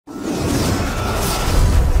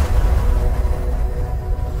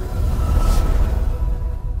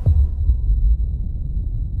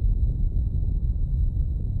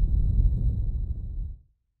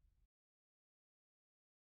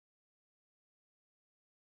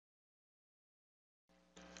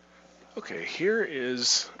Okay, here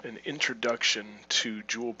is an introduction to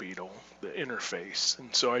JewelBeetle, the interface.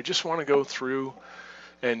 And so I just want to go through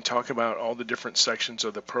and talk about all the different sections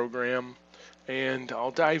of the program. And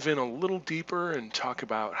I'll dive in a little deeper and talk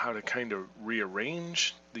about how to kind of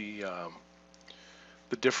rearrange the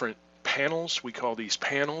different panels. We call these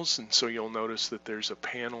panels, and so you'll notice that there's a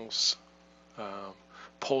panels uh,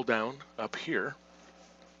 pull down up here.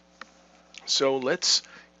 So let's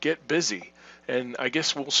get busy. And I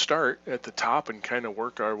guess we'll start at the top and kind of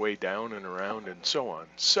work our way down and around and so on.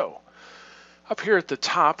 So up here at the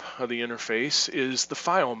top of the interface is the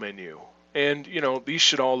File menu. And, these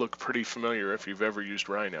should all look pretty familiar if you've ever used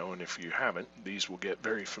Rhino, and if you haven't, these will get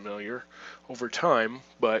very familiar over time.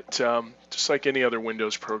 But just like any other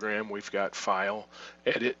Windows program, we've got File,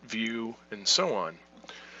 Edit, View, and so on.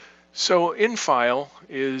 So in File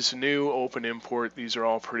is New, Open, Import. These are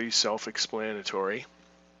all pretty self-explanatory.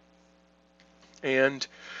 And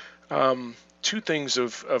two things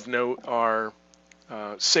of note are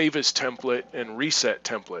Save as Template and Reset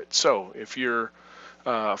Template. So if you're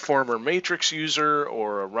a former Matrix user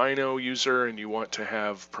or a Rhino user and you want to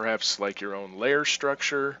have perhaps like your own layer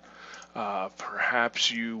structure, perhaps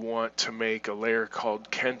you want to make a layer called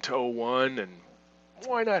Kent 01, and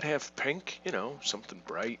why not have pink, something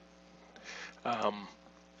bright.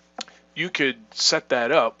 You could set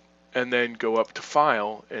that up and then go up to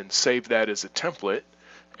File and save that as a template,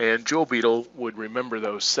 and JewelBeetle would remember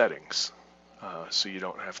those settings, so you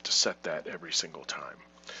don't have to set that every single time.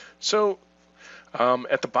 So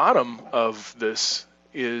at the bottom of this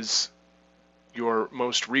is your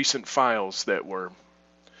most recent files that were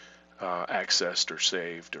accessed or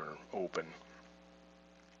saved or open.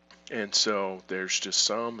 And so there's just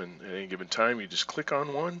some, and at any given time you just click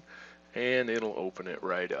on one and it'll open it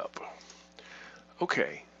right up.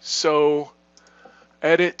 Okay, so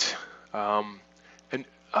edit, and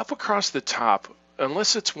up across the top,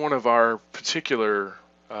 unless it's one of our particular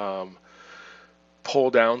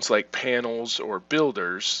pull downs like panels or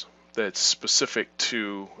builders that's specific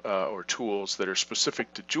to, or tools that are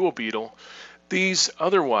specific to JewelBeetle, these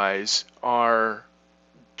otherwise are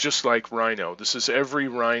just like Rhino. This is every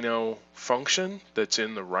Rhino function that's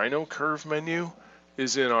in the Rhino curve menu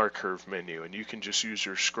is in our curve menu, and you can just use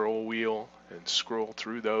your scroll wheel and scroll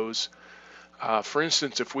through those. For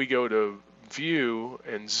instance, if we go to view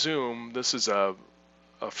and zoom, this is a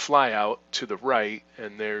flyout to the right,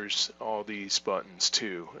 and there's all these buttons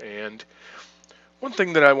too. And one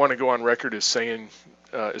thing that I want to go on record is saying,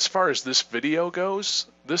 as far as this video goes,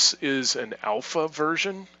 this is an alpha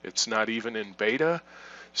version. It's not even in beta.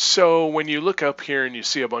 So when you look up here and you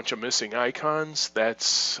see a bunch of missing icons,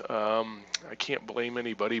 that's, I can't blame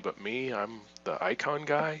anybody but me. I'm the icon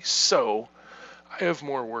guy. So I have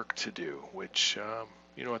more work to do, which,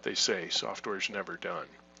 you know what they say, software's never done.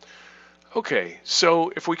 Okay,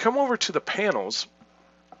 so if we come over to the panels,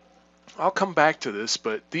 I'll come back to this,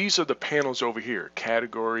 but these are the panels over here: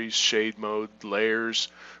 categories, shade mode, layers,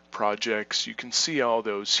 projects. You can see all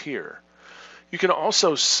those here. You can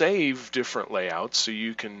also save different layouts, so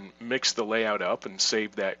you can mix the layout up and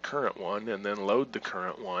save that current one and then load the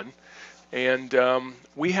current one. And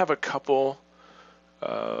we have a couple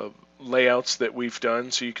layouts that we've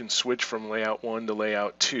done, so you can switch from layout 1 to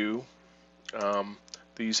layout 2.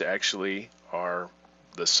 These actually are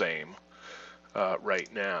the same right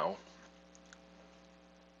now.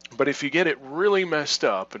 But if you get it really messed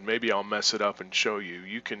up, and maybe I'll mess it up and show you,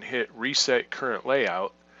 you can hit Reset Current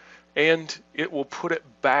Layout, and it will put it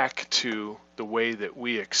back to the way that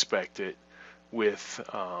we expect it with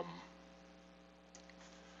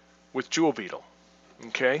JewelBeetle.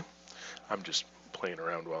 Okay, I'm just playing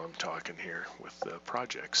around while I'm talking here with the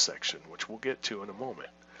projects section, which we'll get to in a moment.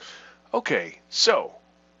 Okay, so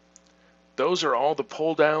those are all the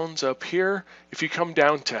pull downs up here. If you come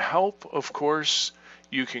down to help, of course,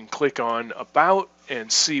 you can click on About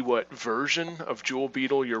and see what version of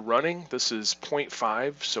JewelBeetle you're running. This is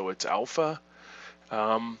 0.5, so it's alpha.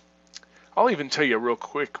 I'll even tell you real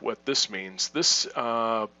quick what this means. This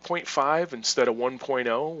 0.5 instead of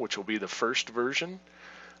 1.0, which will be the first version.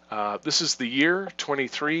 This is the year,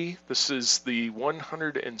 23. This is the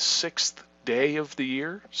 106th day of the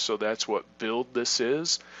year, so that's what build this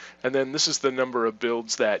is. And then this is the number of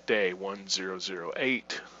builds that day,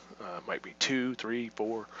 1008. Might be 2, 3,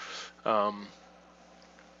 4.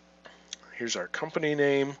 Here's our company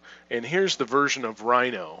name, and here's the version of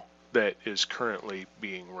Rhino that is currently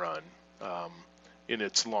being run in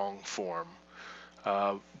its long form.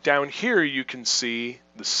 Down here you can see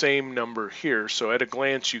the same number here, so at a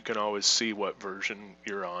glance you can always see what version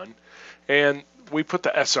you're on. And we put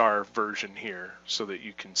the SR version here so that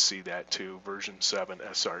you can see that too, version 7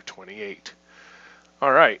 SR28.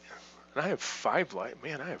 All right, and I have five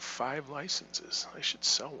licenses. I should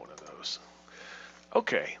sell one of those.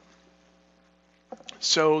 Okay,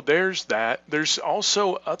 so there's that. There's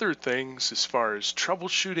also other things as far as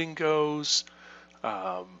troubleshooting goes.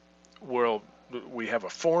 We have a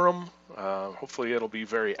forum. Hopefully it'll be a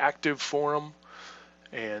very active forum.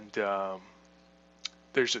 And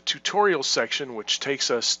there's a tutorial section which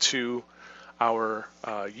takes us to our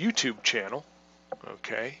YouTube channel.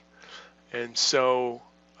 Okay. And so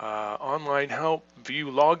online help,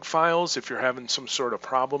 view log files. If you're having some sort of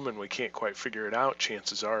problem and we can't quite figure it out,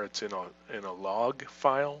 chances are it's in a log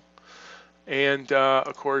file. And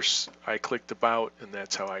of course I clicked about, and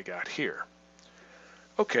that's how I got here.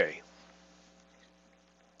 Okay,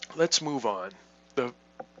 let's move on.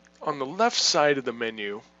 On the left side of the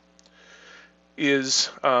menu is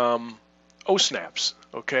OSNAPs.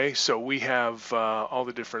 Okay, so we have all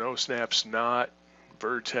the different OSNAPs, knot,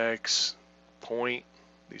 vertex, point.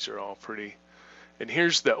 These are all pretty. And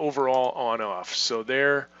here's the overall on-off. So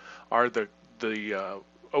there are the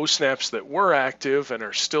OSNAPs that were active and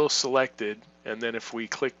are still selected. And then if we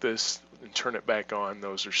click this and turn it back on,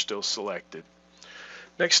 those are still selected.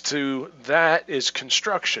 Next to that is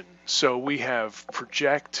construction. So we have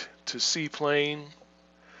project to C-plane,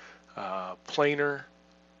 planar,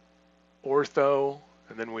 ortho,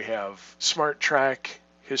 and then we have smart track,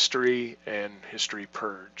 history, and history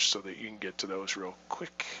purge, so that you can get to those real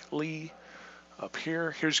quickly. Up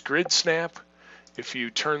here, here's grid snap. If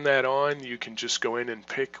you turn that on, you can just go in and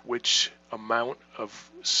pick which amount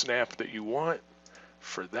of snap that you want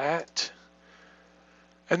for that.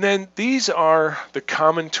 And then these are the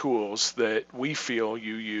common tools that we feel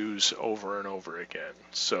you use over and over again.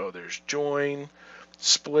 So there's join,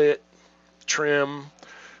 split, trim,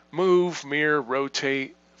 move, mirror,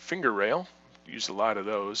 rotate, finger rail. Use a lot of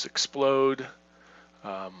those. Explode,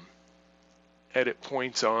 edit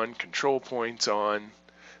points on, control points on,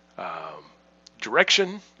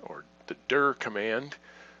 direction, or the dir command,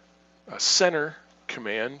 a center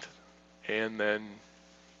command, and then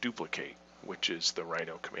duplicate, which is the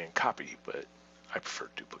Rhino command. Copy, but I prefer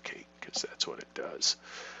duplicate because that's what it does.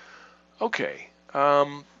 Okay,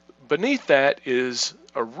 beneath that is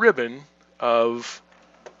a ribbon of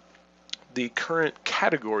the current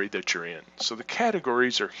category that you're in. So the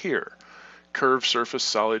categories are here: curve, surface,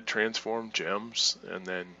 solid, transform, gems, and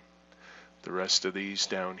then the rest of these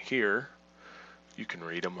down here. You can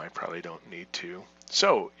read them, I probably don't need to.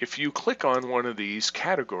 So if you click on one of these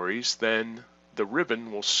categories, then the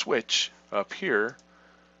ribbon will switch up here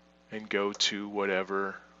and go to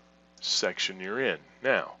whatever section you're in.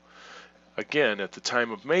 Now, again, at the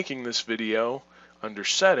time of making this video, under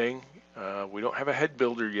setting, we don't have a head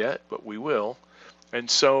builder yet, but we will. And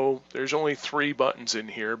so there's only 3 buttons in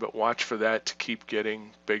here, but watch for that to keep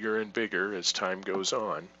getting bigger and bigger as time goes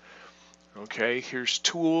on. Okay, here's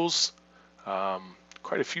tools.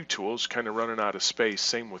 Quite a few tools, kind of running out of space.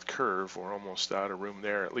 Same with curve, we're almost out of room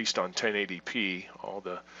there, at least on 1080p. All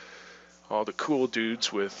the cool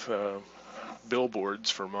dudes with billboards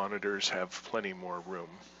for monitors have plenty more room.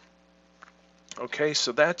 Okay,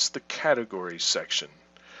 so that's the categories section.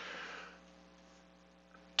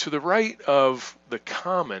 To the right of the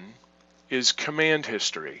common is command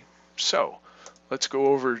history. So let's go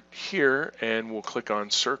over here and we'll click on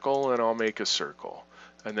circle, and I'll make a circle.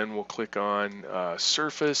 And then we'll click on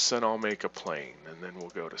surface, and I'll make a plane. And then we'll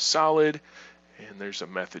go to solid, and there's a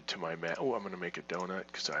method to my map. Oh, I'm going to make a donut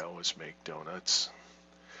because I always make donuts.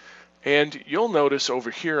 And you'll notice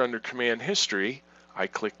over here under command history, I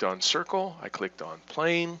clicked on circle, I clicked on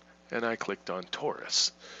plane, and I clicked on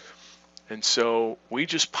torus. And so we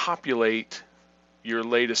just populate your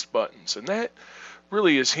latest buttons. And that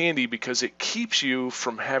really is handy because it keeps you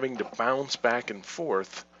from having to bounce back and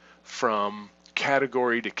forth from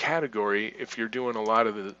category to category if you're doing a lot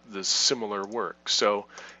of the similar work. So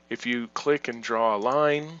if you click and draw a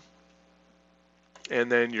line, and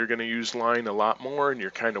then you're going to use line a lot more, and you're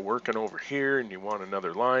kind of working over here and you want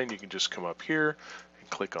another line, you can just come up here and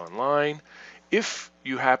click on line. If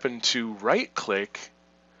you happen to right click,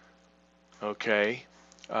 okay,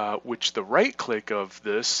 which the right click of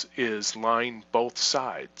this is line both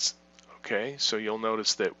sides. Okay, so you'll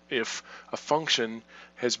notice that if a function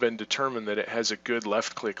has been determined that it has a good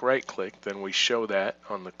left click, right click, then we show that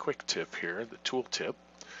on the quick tip here, the tool tip.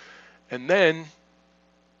 And then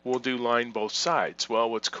we'll do line both sides.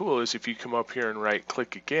 Well, what's cool is if you come up here and right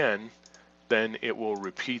click again, then it will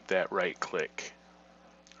repeat that right click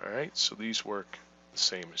All right, so these work the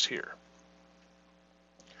same as here.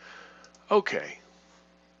 Okay,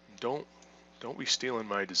 don't be stealing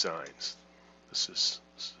my designs. This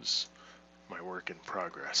is my work in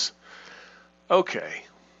progress. Okay,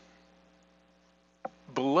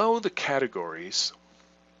 below the categories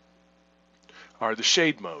are the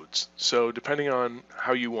shade modes. So depending on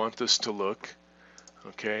how you want this to look,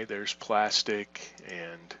 okay, there's plastic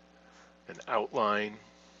and an outline.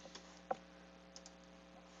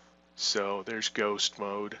 So there's ghost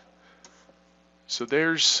mode. So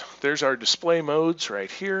there's our display modes right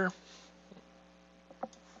here.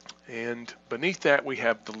 And beneath that we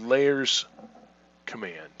have the layers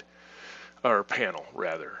command, or panel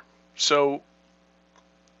rather. So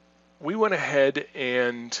we went ahead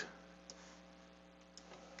and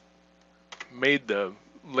made the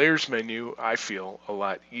layers menu, I feel, a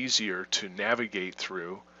lot easier to navigate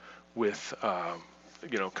through with,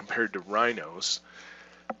 compared to Rhinos.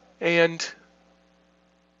 And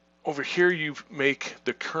over here you make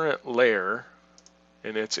the current layer,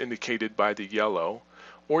 and it's indicated by the yellow,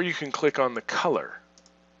 or you can click on the color.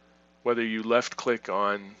 Whether you left click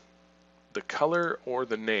on the color or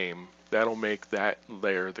the name, that'll make that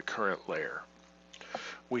layer the current layer.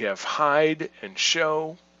 We have hide and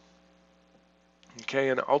show. Okay,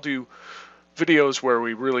 and I'll do videos where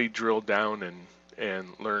we really drill down and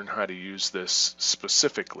learn how to use this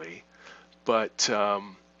specifically. But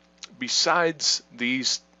besides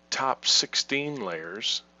these top 16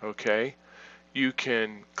 layers, okay, you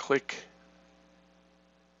can click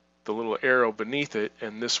the little arrow beneath it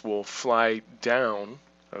and this will fly down,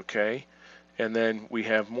 okay, and then we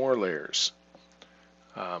have more layers.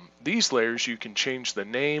 These layers you can change the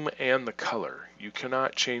name and the color. You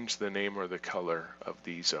cannot change the name or the color of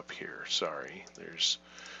these up here. Sorry, there's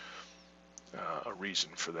a reason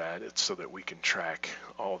for that. It's so that we can track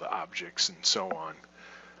all the objects and so on.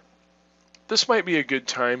 This might be a good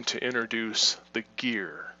time to introduce the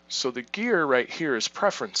gear. So the gear right here is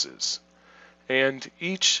preferences, and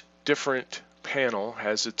each different panel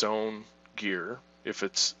has its own gear if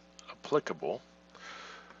it's applicable.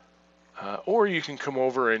 Or you can come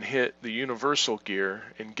over and hit the universal gear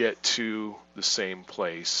and get to the same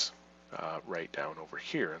place right down over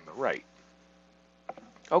here on the right.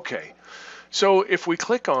 Okay, so if we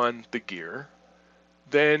click on the gear,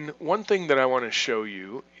 then one thing that I want to show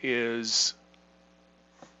you is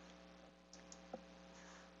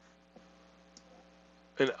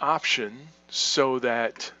an option so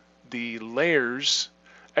that the layers,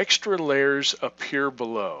 extra layers, appear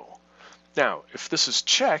below. Now, if this is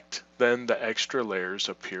checked, then the extra layers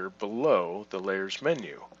appear below the layers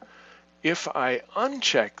menu. If I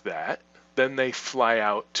uncheck that, then they fly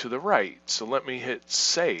out to the right. So let me hit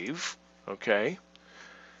save, okay?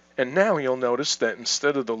 And now you'll notice that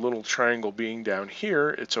instead of the little triangle being down here,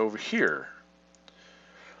 it's over here.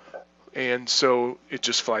 And so it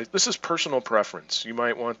just flies. This is personal preference. You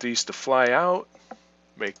might want these to fly out,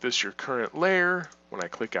 make this your current layer. When I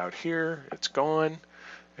click out here, it's gone.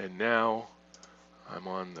 And now I'm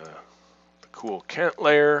on the cool Kent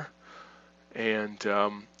layer. And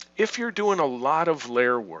if you're doing a lot of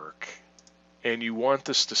layer work and you want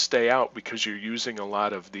this to stay out because you're using a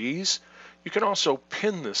lot of these, you can also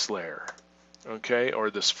pin this layer, okay, or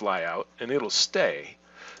this fly out, and it'll stay.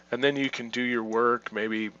 And then you can do your work,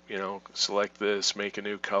 maybe, select this, make a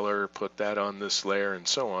new color, put that on this layer, and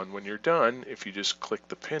so on. When you're done, if you just click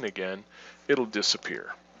the pin again, it'll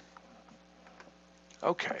disappear.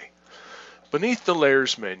 Okay, beneath the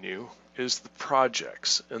layers menu is the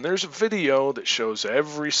projects, and there's a video that shows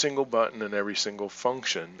every single button and every single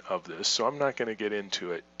function of this, so I'm not going to get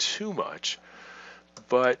into it too much,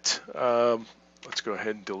 but let's go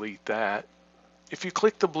ahead and delete that. If you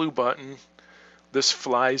click the blue button, this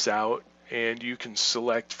flies out and you can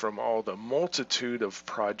select from all the multitude of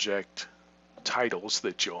project titles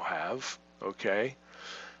that you'll have, okay?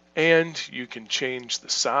 And you can change the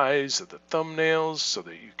size of the thumbnails so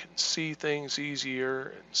that you can see things easier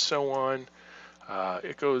and so on.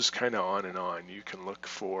 It goes kind of on and on. You can look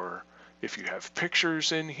for, if you have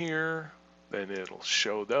pictures in here, then it'll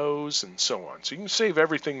show those and so on. So you can save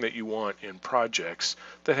everything that you want in projects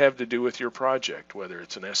that have to do with your project, whether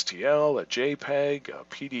it's an STL, a JPEG, a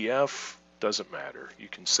PDF, doesn't matter. You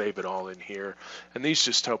can save it all in here, and these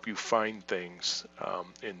just help you find things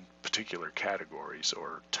in particular categories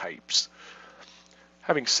or types.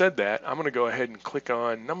 Having said that, I'm going to go ahead and click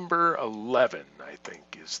on number 11, I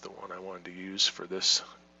think is the one I wanted to use for this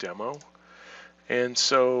demo. And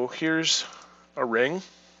so here's a ring.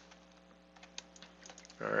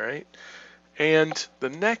 All right, and the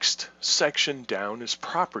next section down is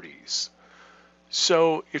properties.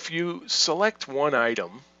 So if you select one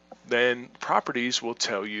item, then properties will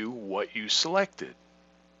tell you what you selected.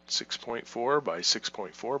 6.4 by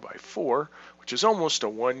 6.4 by 4, which is almost a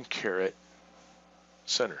 1 carat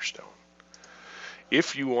center stone.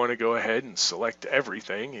 If you want to go ahead and select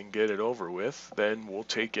everything and get it over with, then we'll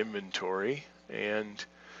take inventory, and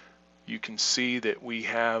you can see that we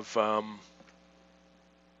have the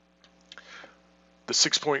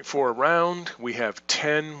 6.4 round, we have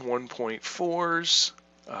 10 1.4s,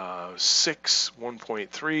 6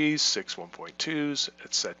 1.3s, 6 1.2s,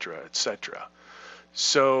 etc., etc.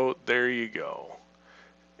 So there you go.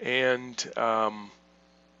 And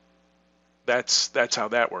that's how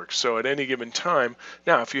that works. So at any given time,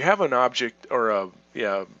 now if you have an object or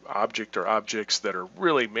object or objects that are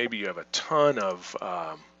really, maybe you have a ton of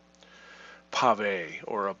pave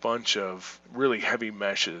or a bunch of really heavy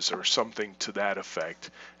meshes or something to that effect,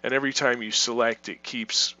 and every time you select, it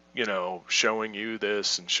keeps showing you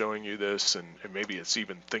this and showing you this, and maybe it's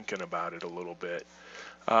even thinking about it a little bit.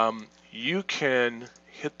 You can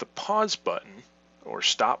hit the pause button or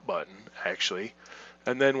stop button actually,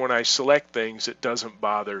 and then when I select things, it doesn't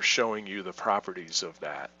bother showing you the properties of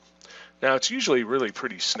that. Now it's usually really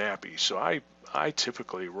pretty snappy, so I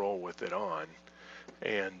typically roll with it on,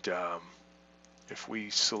 and if we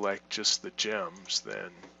select just the gems, then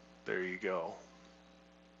there you go.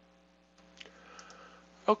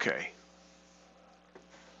 Okay.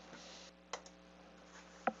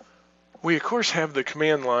 We of course have the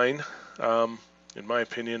command line, in my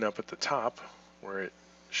opinion, up at the top where it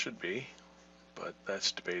should be, but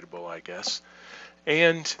that's debatable, I guess.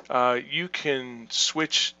 And you can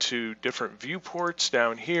switch to different viewports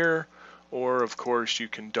down here, or of course you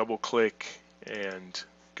can double click and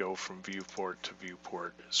go from viewport to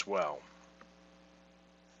viewport as well.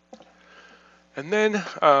 And then,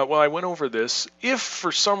 well, I went over this. If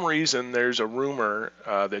for some reason there's a rumor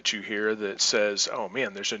that you hear that says, oh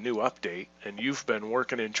man, there's a new update, and you've been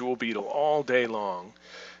working in JewelBeetle all day long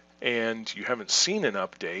and you haven't seen an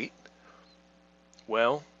update,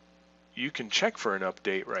 well, you can check for an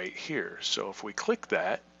update right here. So if we click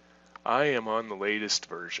that, I am on the latest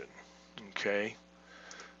version. Okay,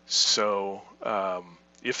 so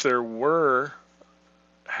if there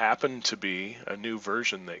happened to be a new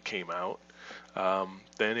version that came out,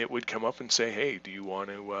 then it would come up and say, hey, do you want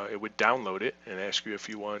to, it would download it and ask you if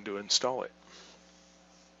you wanted to install it.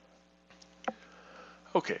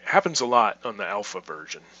 Okay, it happens a lot on the alpha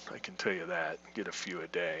version, I can tell you that. Get a few a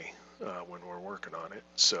day when we're working on it,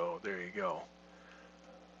 so there you go.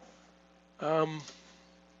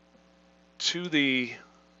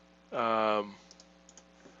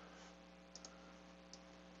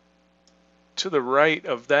 To the right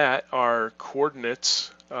of that are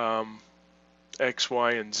coordinates, X,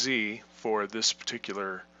 Y, and Z for this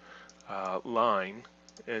particular line,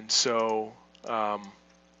 and so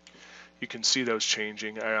you can see those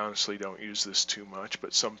changing. I honestly don't use this too much,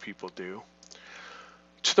 but some people do.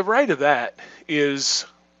 To the right of that is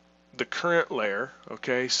the current layer.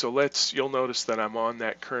 Okay, so you'll notice that I'm on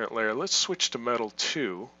that current layer. Let's switch to metal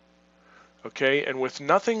 2. Okay, and with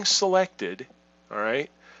nothing selected, all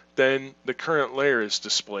right, then the current layer is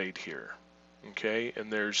displayed here. Okay,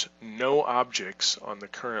 and there's no objects on the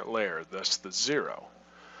current layer, thus the 0.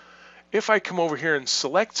 If I come over here and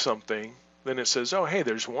select something, then it says, oh hey,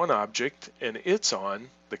 there's one object and it's on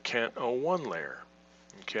the Kent 01 layer.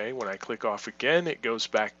 Okay, when I click off again, it goes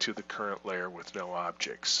back to the current layer with no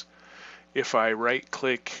objects. If I right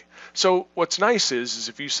click, so what's nice is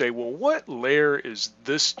if you say, well, what layer is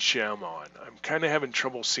this gem on? I'm kind of having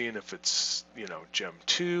trouble seeing if it's, gem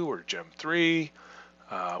 2 or gem 3.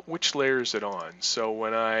 Which layer is it on? So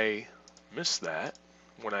when I miss that,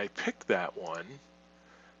 when I pick that one,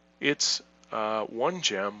 it's one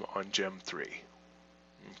gem on gem 3.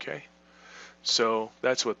 Okay, so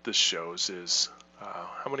that's what this shows, is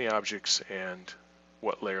how many objects and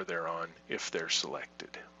what layer they're on if they're selected.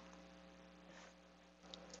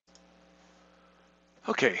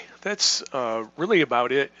 Okay, that's really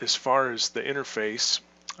about it as far as the interface,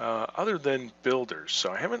 other than builders.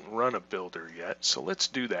 So I haven't run a builder yet, so let's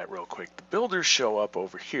do that real quick. The builders show up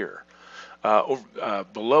over here.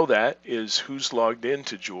 Below that is who's logged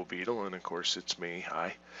into JewelBeetle, and of course it's me.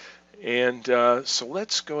 Hi. And so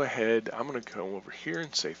let's go ahead. I'm going to go over here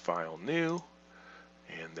and say File New,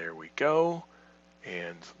 and there we go.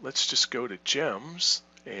 And let's just go to Gems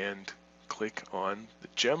and click on the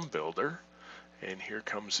Gem Builder. And here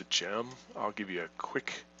comes a gem. I'll give you a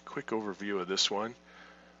quick overview of this one.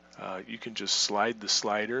 You can just slide the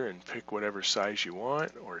slider and pick whatever size you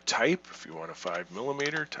want, or type. If you want a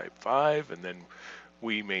 5mm, type 5, and then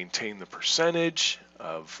we maintain the percentage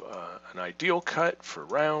of an ideal cut for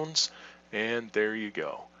rounds, and there you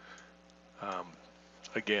go. Um,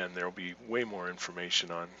 Again, there will be way more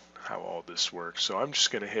information on how all this works. So I'm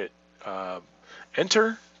just going to hit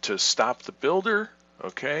enter to stop the builder.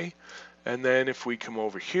 Okay. And then if we come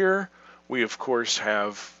over here, we of course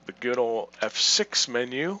have the good old F6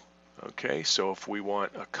 menu. Okay, so if we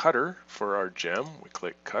want a cutter for our gem, we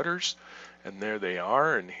click cutters, and there they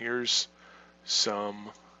are. And here's some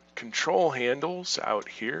control handles out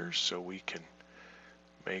here, so we can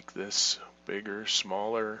make this bigger,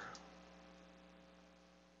 smaller.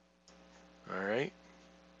 All right,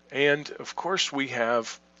 and of course we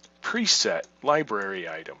have preset library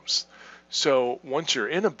items. So once you're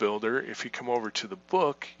in a builder, if you come over to the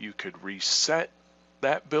book, you could reset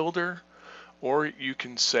that builder, or you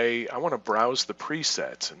can say, I want to browse the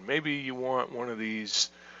presets, and maybe you want one of these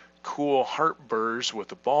cool heart burrs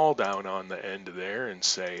with a ball down on the end there, and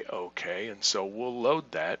say okay, and so we'll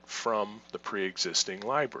load that from the pre-existing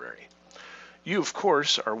library. You of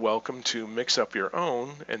course are welcome to mix up your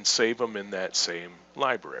own and save them in that same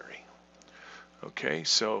library. Okay,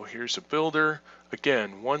 so here's a builder.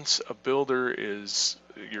 Again, once a builder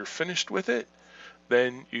you're finished with it,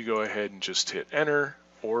 then you go ahead and just hit enter,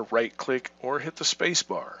 or right click, or hit the space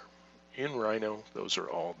bar. In Rhino, those are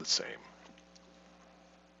all the same.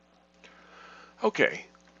 Okay,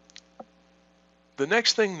 the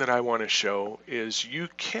next thing that I want to show is you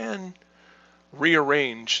can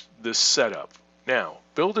rearrange this setup. Now,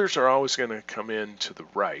 builders are always going to come in to the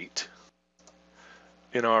right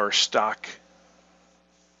in our stock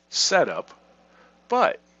setup,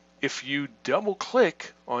 but if you double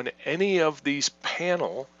click on any of these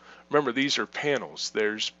remember these are panels,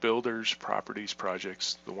 there's builders, properties,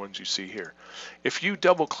 projects, the ones you see here. If you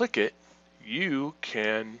double click it, you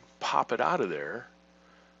can pop it out of there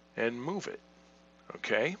and move it,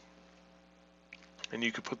 okay? And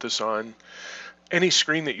you could put this on any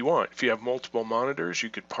screen that you want. If you have multiple monitors, you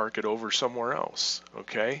could park it over somewhere else,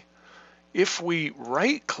 okay? If we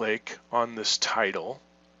right click on this title,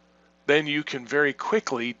 then you can very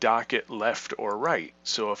quickly dock it left or right.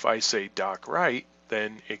 So if I say dock right,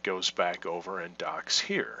 then it goes back over and docks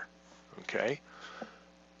here, okay?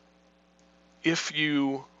 If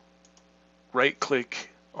you right click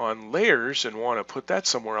on layers and want to put that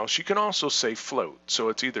somewhere else, you can also say float. So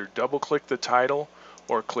it's either double click the title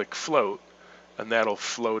or click float, and that'll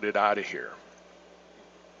float it out of here.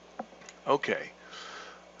 Okay.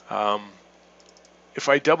 If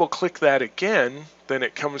I double click that again, then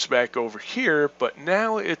it comes back over here, but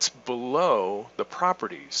now it's below the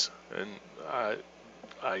properties. And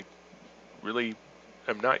I really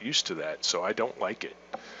am not used to that, so I don't like it.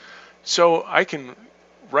 So I can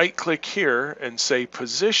right click here and say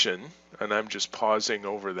position, and I'm just pausing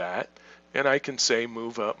over that, and I can say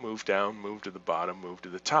move up, move down, move to the bottom, move to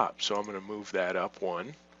the top. So I'm going to move that up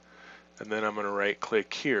one, and then I'm going to right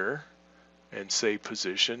click here and say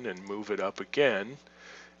position and move it up again.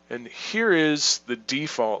 And here is the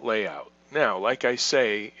default layout. Now, like I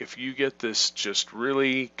say, if you get this just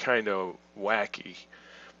really kind of wacky,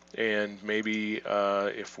 and maybe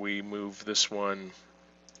if we move this one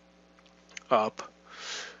up,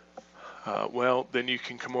 well, then you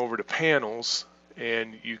can come over to panels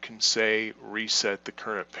and you can say reset the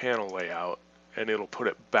current panel layout, and it'll put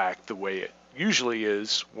it back the way it usually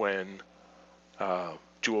is when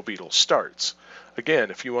JewelBeetle starts.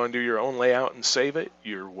 Again, if you want to do your own layout and save it,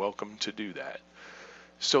 you're welcome to do that.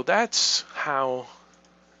 So that's how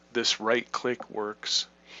this right click works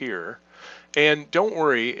here. And don't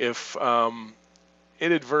worry if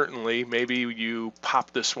inadvertently maybe you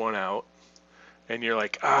pop this one out and you're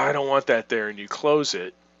like, I don't want that there, and you close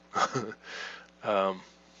it.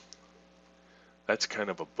 That's kind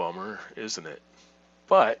of a bummer, isn't it?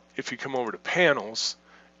 But if you come over to panels,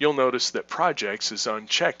 you'll notice that projects is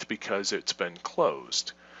unchecked because it's been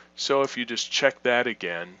closed. So if you just check that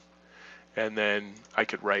again, and then I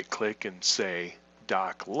could right click and say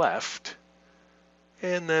dock left,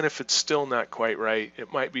 and then if it's still not quite right,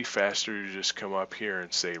 it might be faster to just come up here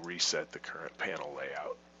and say reset the current panel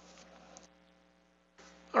layout.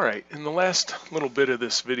 All right, in the last little bit of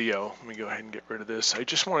this video, let me go ahead and get rid of this. I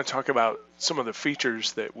just want to talk about some of the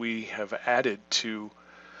features that we have added to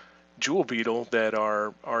JewelBeetle that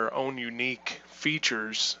are our own unique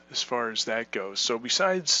features as far as that goes. So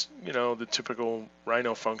besides, the typical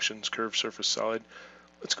Rhino functions, curve, surface, solid,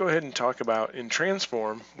 let's go ahead and talk about in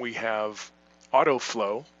transform, we have auto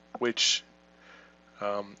flow, which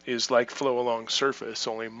is like flow along surface,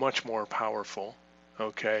 only much more powerful.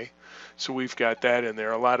 Okay, so we've got that in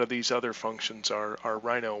there. A lot of these other functions are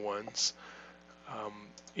Rhino ones.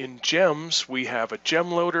 In gems, we have a gem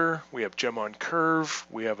loader, we have gem on curve,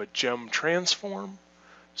 we have a gem transform,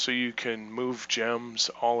 so you can move gems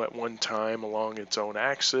all at one time along its own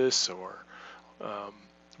axis or um,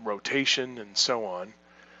 rotation and so on.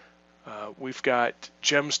 We've got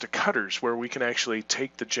gems to cutters, where we can actually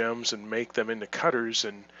take the gems and make them into cutters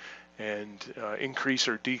and increase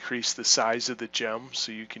or decrease the size of the gem,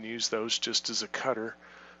 so you can use those just as a cutter.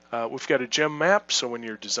 We've got a gem map, so when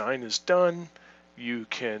your design is done, you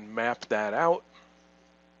can map that out.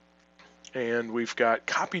 And we've got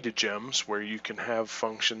copy to gems, where you can have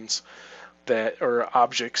functions that or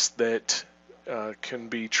objects that can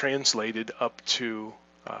be translated up to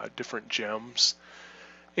different gems.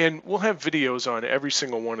 And we'll have videos on every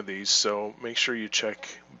single one of these, so make sure you check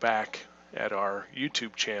back at our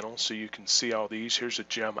YouTube channel so you can see all these. Here's a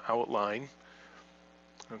gem outline.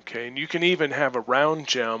 Okay, and you can even have a round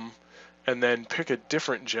gem and then pick a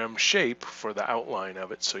different gem shape for the outline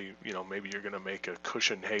of it. So you know, maybe you're going to make a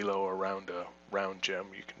cushion halo around a round gem.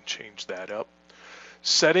 You can change that up.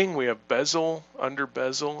 Setting, we have bezel, under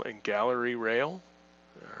bezel, and gallery rail.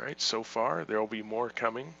 All right, so far there will be more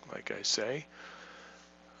coming, like I say.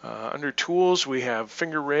 Under tools, we have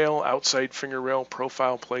finger rail, outside finger rail,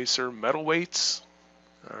 profile placer, metal weights.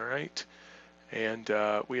 All right, and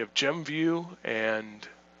we have gem view and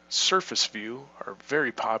surface view are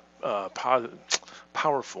very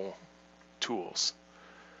powerful tools.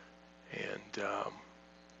 And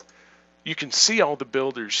you can see all the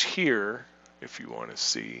builders here if you want to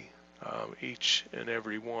see each and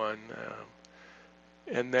every one.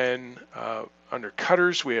 And then under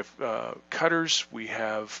cutters, we have cutters. We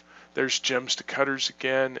have, there's gems to cutters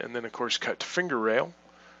again, and then of course cut to finger rail.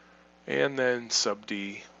 And then sub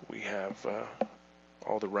D, we have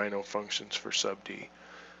all the Rhino functions for sub D.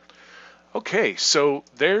 Okay, so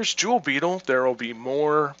there's JewelBeetle. There will be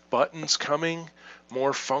more buttons coming,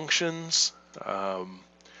 more functions.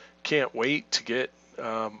 Can't wait to get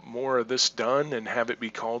more of this done and have it be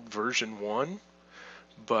called version 1.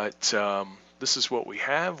 But this is what we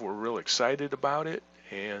have. We're real excited about it,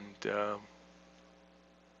 and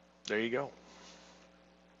there you go.